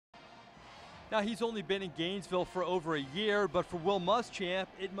Now, he's only been in Gainesville for over a year, but for Will Muschamp,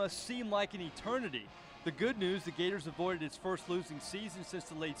 it must seem like an eternity. The good news, the Gators avoided its first losing season since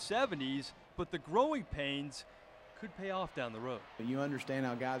the late 70s, but the growing pains could pay off down the road. You understand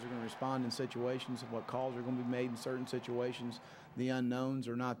how guys are going to respond in situations, what calls are going to be made in certain situations. The unknowns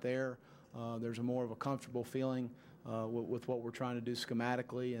are not there. There's more of a comfortable feeling with what we're trying to do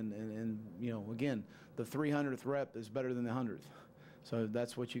schematically, and you know, again, the 300th rep is better than the 100th. So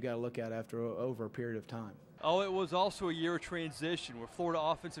that's what you got to look at after over a period of time. Oh, it was also a year of transition where Florida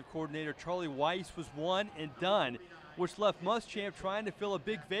offensive coordinator Charlie Weis was one and done, which left Muschamp trying to fill a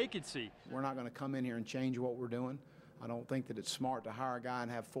big vacancy. We're not going to come in here and change what we're doing. I don't think that it's smart to hire a guy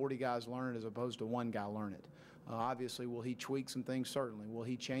and have 40 guys learn it as opposed to one guy learn it. Obviously, will he tweak some things? Certainly. Will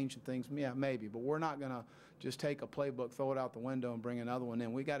he change some things? Yeah, maybe. But we're not going to just take a playbook, throw it out the window, and bring another one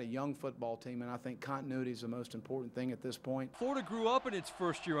in. We got a young football team, and I think continuity is the most important thing at this point. Florida grew up in its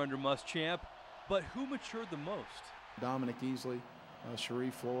first year under Muschamp, but who matured the most? Dominic Easley,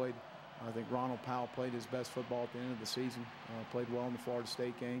 Sharif Floyd. I think Ronald Powell played his best football at the end of the season. Played well in the Florida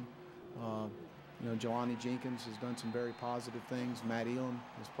State game. You know, Jelani Jenkins has done some very positive things. Matt Elam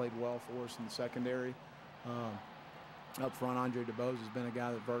has played well for us in the secondary. Up front, Andre DeBose has been a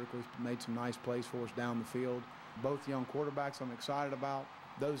guy that vertically made some nice plays for us down the field. Both young quarterbacks I'm excited about.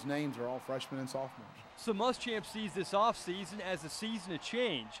 Those names are all freshmen and sophomores. So Muschamp sees this offseason as a season of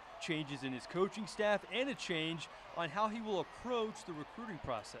change. Changes in his coaching staff and a change on how he will approach the recruiting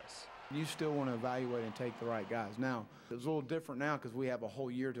process. You still want to evaluate and take the right guys. Now, it's a little different now because we have a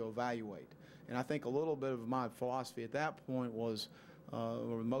whole year to evaluate. And I think a little bit of my philosophy at that point was,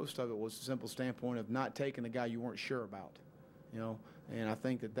 or most of it was a simple standpoint of not taking the guy you weren't sure about, you know. And I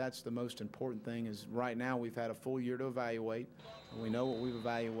think that that's the most important thing is right now we've had a full year to evaluate. We know what we've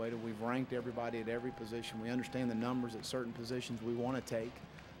evaluated. We've ranked everybody at every position. We understand the numbers at certain positions we want to take.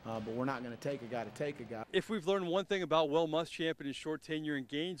 But we're not going to take a guy to take a guy. If we've learned one thing about Will Muschamp in his short tenure in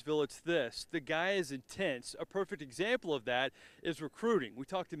Gainesville, it's this. The guy is intense. A perfect example of that is recruiting. We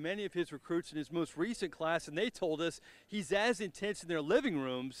talked to many of his recruits in his most recent class, and they told us he's as intense in their living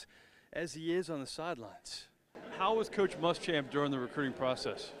rooms as he is on the sidelines. How was Coach Muschamp during the recruiting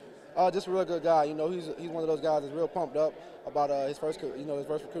process? Just a real good guy. You know, he's one of those guys that's real pumped up about his first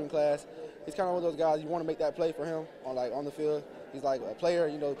recruiting class. He's kind of one of those guys you want to make that play for him on the field. He's like a player,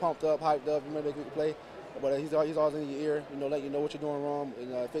 you know, pumped up, hyped up, you make a good play. But he's always in your ear, you know, letting you know what you're doing wrong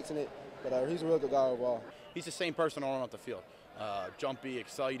and fixing it. But he's a real good guy overall. He's the same person all around the field. Jumpy,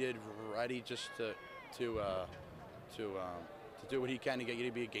 excited, ready just to do what he can to get you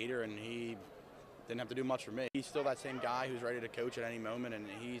to be a Gator, and he didn't have to do much for me. He's still that same guy who's ready to coach at any moment, and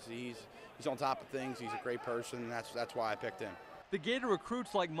he's on top of things. He's a great person, and that's why I picked him. The Gator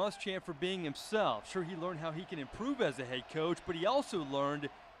recruits like Muschamp for being himself. Sure, he learned how he can improve as a head coach, but he also learned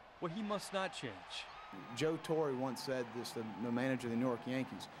what he must not change. Joe Torre once said this, the manager of the New York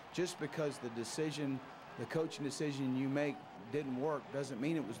Yankees, just because the coaching decision you make didn't work doesn't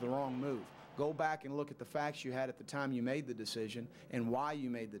mean it was the wrong move. Go back and look at the facts you had at the time you made the decision and why you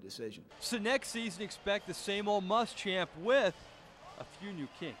made the decision. So next season, expect the same old Muschamp with a few new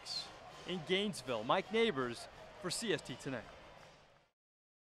kinks. In Gainesville, Mike Neighbors for CST Tonight.